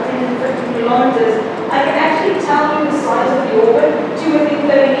 10 to 50 kilometers, I can actually tell you the size of the orbit to within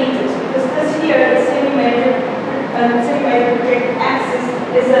 30 meters. Because this here, the semi-major projected axis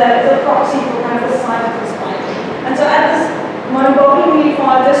is a proxy for kind of the size of this planet. And so at this mind-bogglingly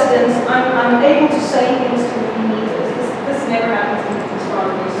far distance, I'm able to say things to millimeters. This never happens in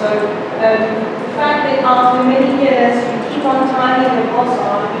astronomy. So the fact that after many years you keep on timing the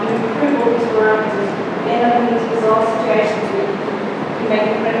pulsar, you improve all these parameters, you end up in these bizarre situations where you make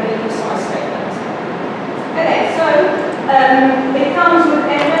incredibly precise statements. Okay, so it comes with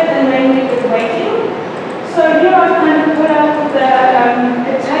effort and mainly with weighting. So here I've kind of put up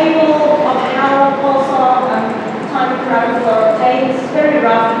a table of how pulsar timing parameters are obtained. It's very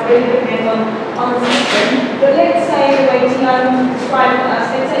rough, it really depends on the system. But let's say the way Tian described to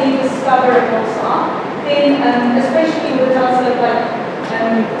us, let's say you discover a pulsar, then especially with a telescope like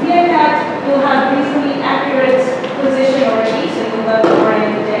Meerkat, you'll have reasonably accurate position already, so you'll know the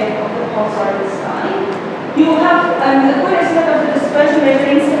oriented depth of the pulsar in the sky. You'll have a good estimate of the dispersion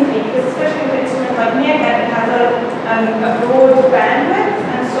measure instantly, because especially with an instrument like Meerkat, it has a broad bandwidth,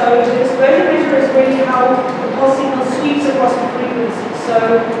 and so the dispersion measure is really how the pulse signal sweeps across the frequency.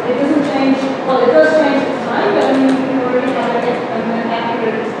 So it doesn't change, well, it does change with time, but I mean, you can already have an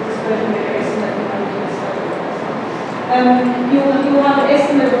accurate dispersion measure estimate when you do you'll have an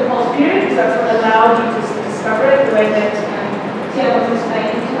estimate of the pulse period, because that's what allowed you to discover it the way that Tia was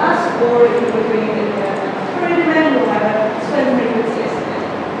explaining to us, or if you were doing it in you'll have a spin frequency estimate.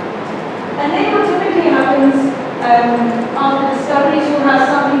 And then what typically happens after discoveries, you'll have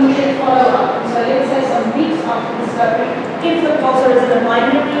something you should follow up. So let's say some weeks after discovery, if the pulsar is in a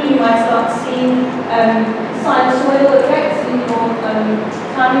binary, you might start seeing sinusoidal effects in your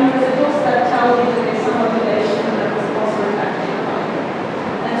timing residuals that tell you that there's some modulation that this pulsar is actually a binary.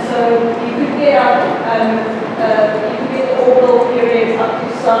 And so you could get up, you could get the orbital periods up to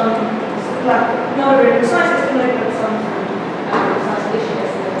some, like, not a very precise estimate, but some precise issue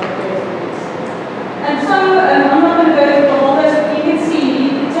estimate of various units. And so, I'm not going to go through the whole list, but you can see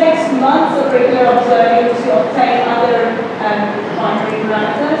it takes months of regular observing to obtain other binary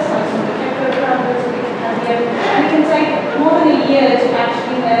parameters, like some of the Kepler parameters we have here. And it can take more than a year to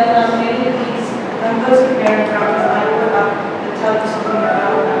actually nail down many of these post-covariant parameters I put up that tell you something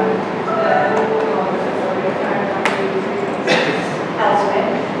about the elsewhere.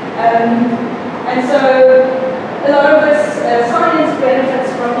 And so a lot of this science benefits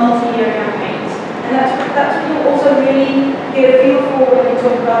from multi-year campaigns. And that's what you also really get a feel for when you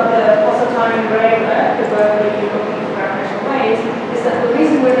talk about the pulsar timing array work, the work where you're looking for gravitational waves, is that the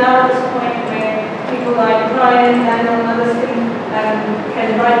reason we're now at this point where people like Brian, Daniel, and others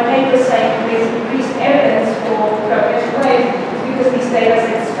can write papers saying there's increased evidence for gravitational waves is because these data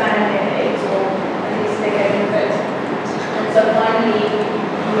sets span decades, or at least decade and a bit. And so finally,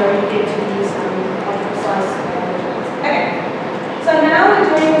 you get to these precise measurements. Okay. So now we're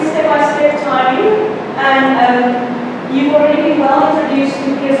doing step-by-step timing, and you've already been well introduced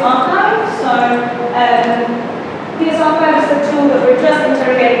to PS Archive. So PS Archive is the tool that we're just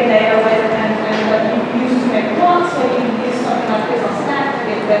interrogating data with, and that you can use to make plots. So you can use something like PS on Stack to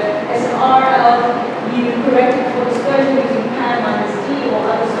get the SNR out. You correct it for disclosure using pan minus D or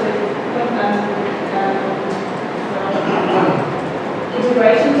other sort of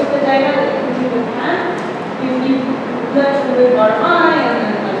integrations of the data that you can do with pan. You learn to remove RMI and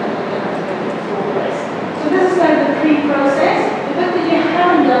then all the rest. So this is kind of the pre-process. The bit that you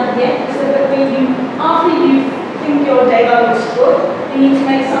haven't done yet is the bit where you, after you think your data looks good, you need to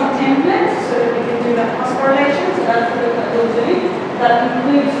make some templates so that we can do that cross correlation. So that's the bit that we'll do. That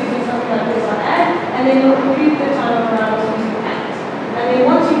includes using something like this on add, and then you'll compute the time of arrivals using add. And then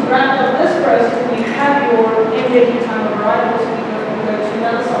once you've wrapped up this process and you have your MJD time of arrivals, we can go to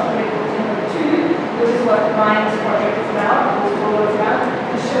another software called Template 2, which is what Ryan's project is about, or Paul is about,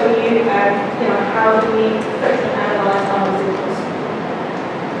 to show you, how do we fit and analyze our residuals.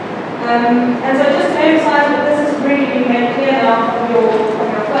 And so just to emphasize that this has really been made clear now from your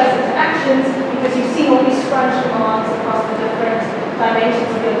first interactions, because you've seen all these scrunch commands across the different dimensions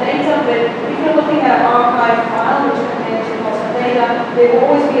of your data. But if you're looking at an archive file, which contains your pulsar data, there will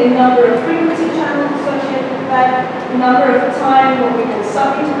always be a number of frequency channels associated with that, a number of time, what we call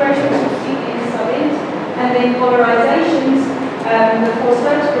sub-integrations, or CN sub-int, and then polarizations, the force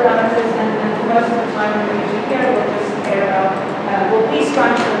flux parameters, and most of the time when we usually care, we'll just care about, we'll be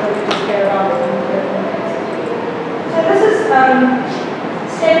structured, but we just care about the So this is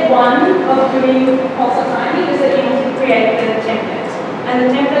step one of doing pulsar timing, is that you need to create the template. And the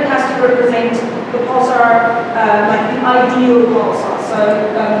template has to represent the pulsar, like the ideal pulsar, so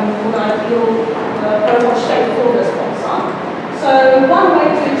the ideal profile shape for this pulsar. So one way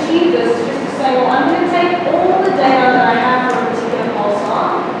to achieve this is just to say, well, I'm going to take all the data that I have for a particular pulsar,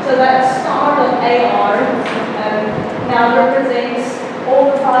 so that star.ar now represents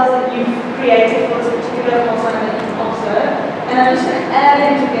all the files that you've created for this particular pulsar that you've observed, and I'm just going to add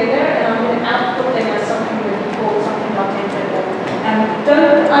them together, and I'm going to output them as something that we call something like template.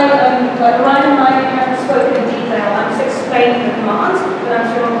 Ryan and I haven't spoken in detail. I'm just explaining the commands, but I'm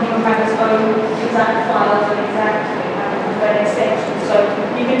sure he'll have his own exact files and exact extensions. So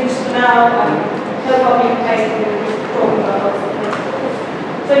you can just now no copy and paste it and just talk about what's the principle.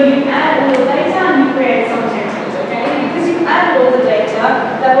 So you add all the data and you create some templates, okay? Because you add all the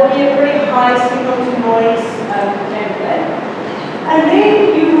data, that will be a very high signal to noise template. And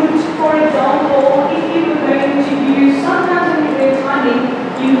then you would, for example, if you were going to use, sometimes when you're doing timing,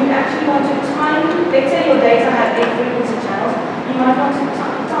 you would actually want to time, let's say your data had 8 frequency channels, you might want to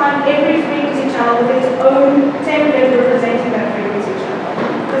time every frequency channel with its own template representing that frequency channel.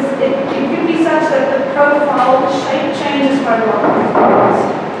 Because it could be such that the profile, the shape changes quite a lot.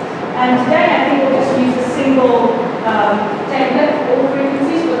 And today I think we'll just use a single template for all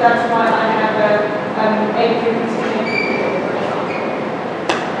frequencies, but that's why I have a 8 frequency template.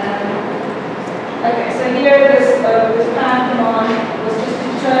 Okay, so here this pan command was just to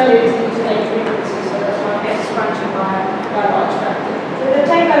turn it into 8 frequencies, so that's why I'm scrunching by a large factor. So the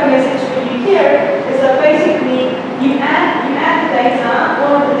take-home message for you here is that basically you add the data,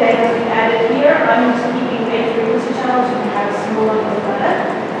 all of the data is added here. I'm just keeping 8 frequency channels, you can have a smaller one like that.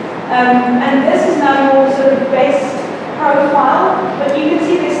 And this is now your sort of base profile, but you can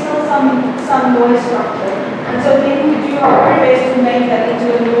see there's still some noise structure. And so then we do our very best to make that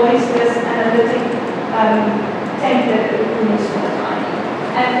into a noiseless analytic template that we can use for the timing.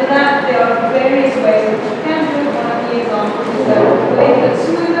 And for that, there are various ways that you can do it. One of the examples is that we make it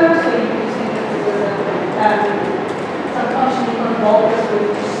smoother, so you can see that there's some function you can involve this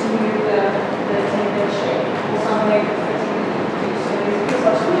with to smooth the template shape, or some way of fitting it into. So there's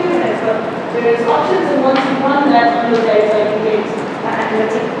such smoothness, but there's options, and once you run that on your data, you get an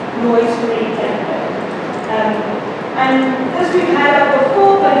analytic noise-free template. And this we've had up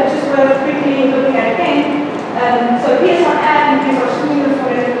before, but it's just worth quickly looking at again. So here's our add, and here's our smoother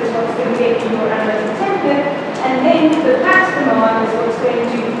for it, is what's going to get you your analytic template. And then the pass command is what's going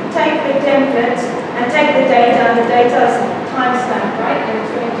to take the template and take the data, and the data's timestamp, right? And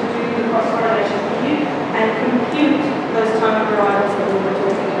it's going to do the cross correlation for you and compute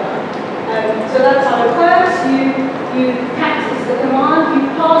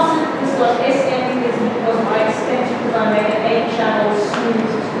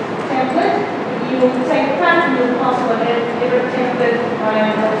will pass on every template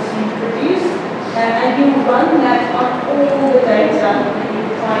variables you produce, and you run that on all the data that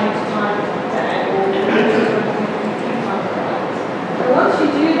you're trying to time tag or so once you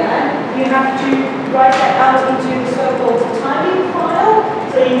do that, you have to write that out into the so-called timing file.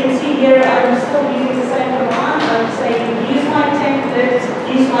 So you can see here I'm still using the same command. I'm saying use my template,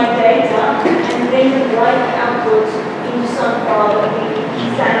 use my data, and then write the output into some file that we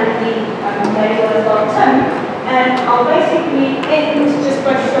standardly label as .temp. And I'll basically end just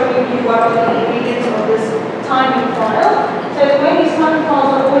by showing you what are the ingredients of this timing file. So the way these timing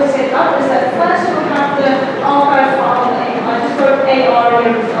files are always set up is that first you'll have the archive file name. I just wrote AR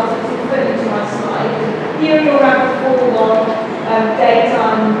here because I'll just put it into my slide. Here you'll have the full log data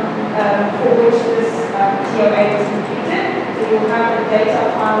for which this TOA was computed. So you'll have the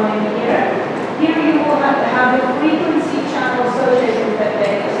data file name here. Here you will have to have the frequency channel associated with that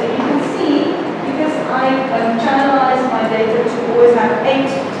data. So you can see, because I channelize my data to always have 8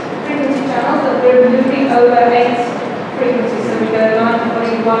 frequency channels, that we're moving over 8 frequencies. So we go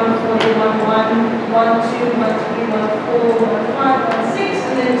 941, 41, 1, 1, 2, 1, 3, 1, 4, 1, 5, 1, 6,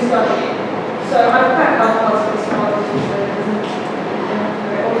 and then we start again. So I've cut out parts of this model so that it doesn't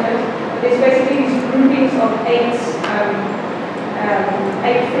very often. There's basically these groupings of 8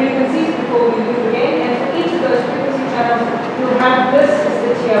 frequencies before we move again, and for each of those frequency channels, you'll have this as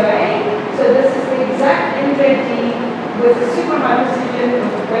the TOA. So this is the exact MJD with a super high precision of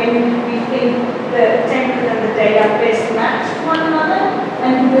when we think the template and the data best match one another,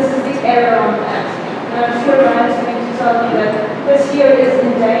 and this is the error on that. And I'm sure Ryan is going to tell me that this here is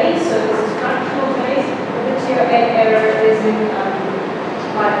in days, so this is fractional days, but the TOA error is in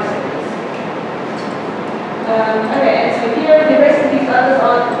microseconds. Okay, and so here the rest of these others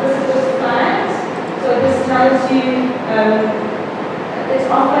are, this is just flags. So this tells you, it's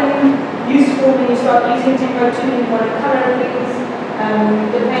often useful when you start using tempo tuning, you want to color things,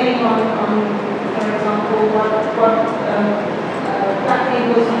 depending on, for example, what back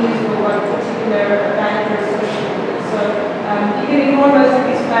labels you use or what particular band you're associated with. So you can ignore most of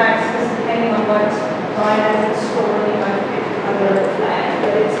these flags, just depending on what Ryan has installed, you might pick another flag.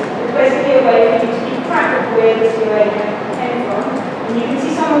 But it's basically a way for you to keep track of where this TOA came from. And you can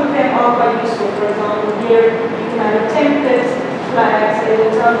see some of them are quite useful. For example, here you can have a template flag, so it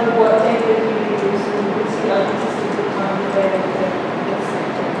will tell you what template you use, and you can see how consistent the time where it's set.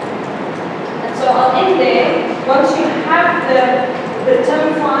 And so I'll end there. Once you have the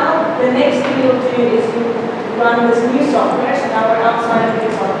term file, the next thing you'll do is you'll run this new software. So now we're outside of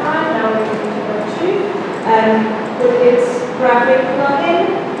this archive, now we're using Tempo 2 with its graphic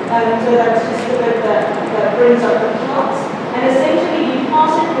plugin. So that's just the bit that brings up the plots. And essentially you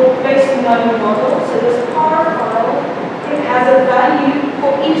pass it your base known model. So this par file, it has a value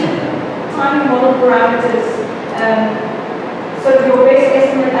for each of the timing model parameters. So your base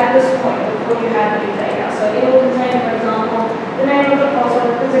estimate at this point before you have new data. So it will contain, for example, the name of the pulsar,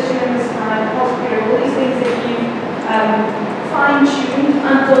 the position in the sky, the pulse period, all these things that you fine-tuned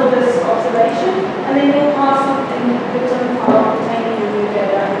until this observation, and then you'll pass it in the term file containing the new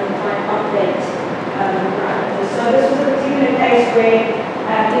data and try and update parameters. So this was a particular case where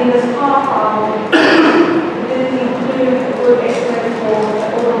in this par file we didn't include the work estimate for the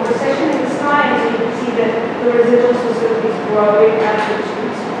orbital precession in the sky, and so you can see that the residuals were sort of these growing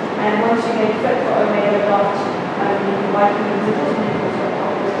amplitudes. And once you get fit for omega dot, you like the residuals, and you also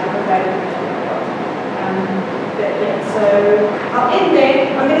always have a value of omega dot. Yeah, so I'll end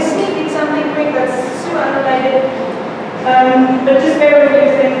there. I'm going to sneak in something quick that's super unrelated, but just bear with me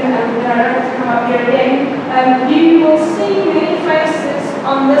a thing, and I don't have to come up here again. You will see many faces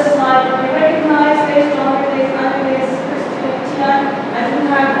on this slide. You recognize there's John, there's Andy, there's Christian, Tina. I do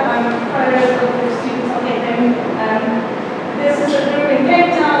have photos of the students on them. This is a group in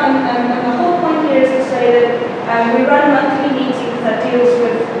Cape Town, and the whole point here is to say that we run monthly meetings that deals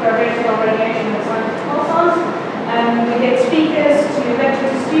with gravitational radiation and scientific pulsars. We get speakers to lecture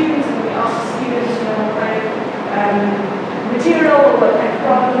to students, and we ask students, what kind of material or what kind of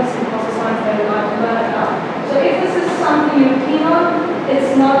problems in pulsar science they would like to learn about. So if this is something you're keen on,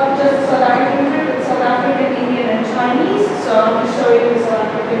 it's not just a South African group, it's South African, Indian, and Chinese. So I'm going to show you the South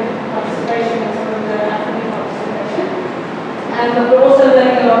African participation and some of the African participation. But we're also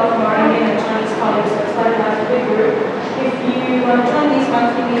learning a lot from our Indian and Chinese colleagues, so it's quite a nice big group. If you want to join these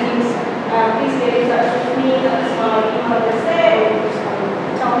monthly meetings, please get in touch with me. That's my email is there, or just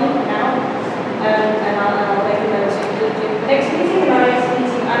tell me now, and I'll let you know to the next meeting. And our next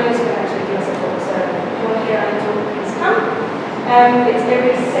meeting, Alex will actually give us a talk, so if you want to hear Alex talk, please come. It's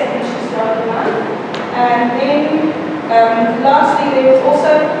every second Tuesday of the month. And then lastly, there was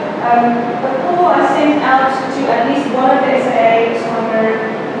also a call I sent out to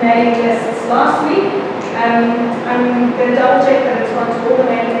I'm going to double check that it's gone to all the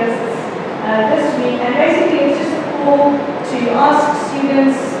mailing lists this week, and basically it's just a call to ask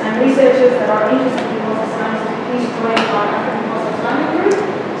students and researchers that are interested in pulsar science to please join our African Pulsar Timing group.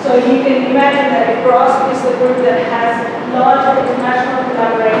 So you can imagine that if GRASP is the group that has larger international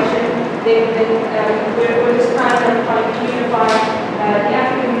collaboration, then we're just kind of trying to unify the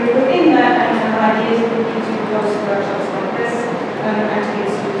African group within that and have ideas that we can do host workshops like this and to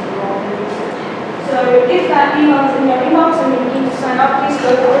get students involved in research. So if that email is in your inbox and you need to sign up, please go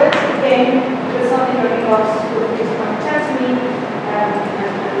for it. Again, if there's something in your inbox, feel free to contact me and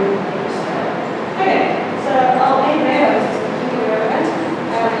we'll make it start. Okay, so I'll end there.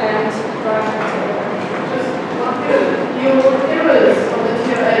 And just your errors on the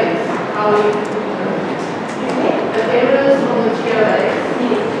TOAs, how are you doing those? The errors on the TOAs,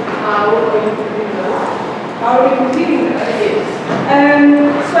 how are you doing those? How are we computing those? Yes.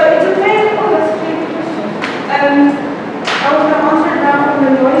 So it depends. Oh, that's a great question. I was going to answer it now from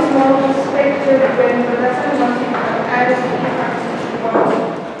the noise model perspective, but that's not one thing I've added to the practice.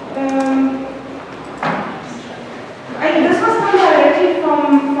 This must come directly from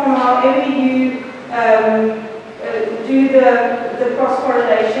however you do the cross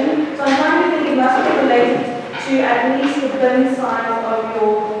correlation. So I'm trying to think it must be related to at least the bin size of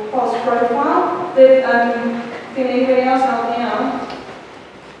your pulse profile. Can anybody else help me out?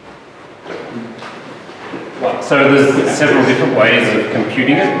 So there's several different ways of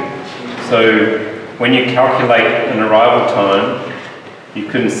computing it. So when you calculate an arrival time, you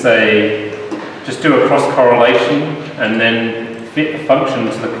can say, just do a cross correlation and then fit a function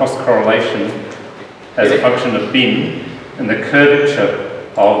to the cross correlation as a function of bin, and the curvature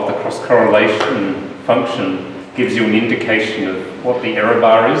of the cross correlation function gives you an indication of what the error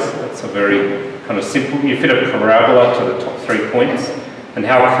bar is. That's a very kind of simple, you fit a parabola to the top 3 points, and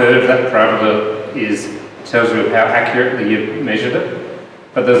how curved that parabola is tells you how accurately you've measured it.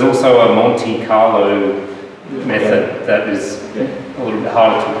 But there's also a Monte Carlo method that is a little bit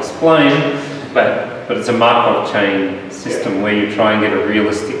harder to explain, but it's a Markov chain system where you try and get a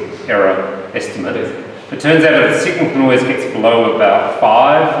realistic error estimate. It turns out if the signal noise gets below about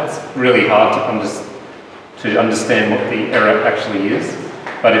 5, it's really hard to understand what the error actually is.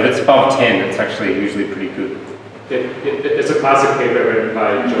 But if it's above 10, it's actually usually pretty good. It's a classic paper written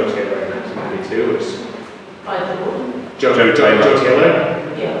by Joe Taylor in 1992, which By the board? Joe Taylor.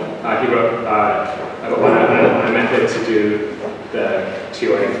 Yeah. He wrote a method to do the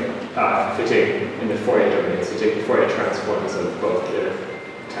TOA fitting in the Fourier domain. So you take the Fourier transforms of both the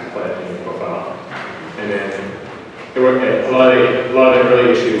template and the profile. And then there were a lot of the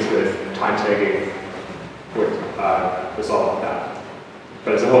early issues with time tagging would resolve that. But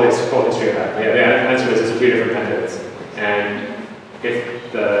there's a whole history of that. Yeah, the answer is there's a few different methods. And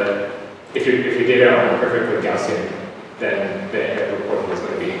if your data are perfectly Gaussian, then the error reporting is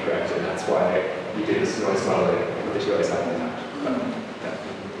going to be incorrect, and that's why you do this noise modeling with the TOAs happening that.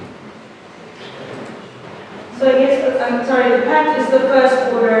 So yes, I'm sorry, the PAT is the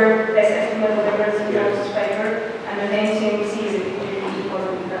first order best estimate, whatever is in Jones's paper, and then CMC is if you do equal to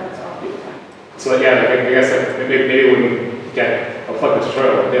that. So yeah, I guess maybe we wouldn't get a plug the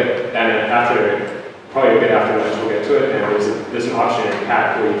tutorial with it, and then probably a bit after lunch we'll get to it, and there's an option in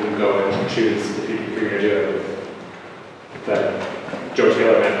PAT where you can go and choose if you're going to do it with the Joe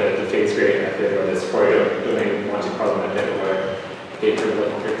Taylor method, the phase gradient method, or this Fourier domain Monte Carlo method, or the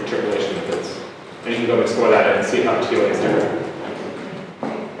interpolation methods. And you can go explore that and see how TOA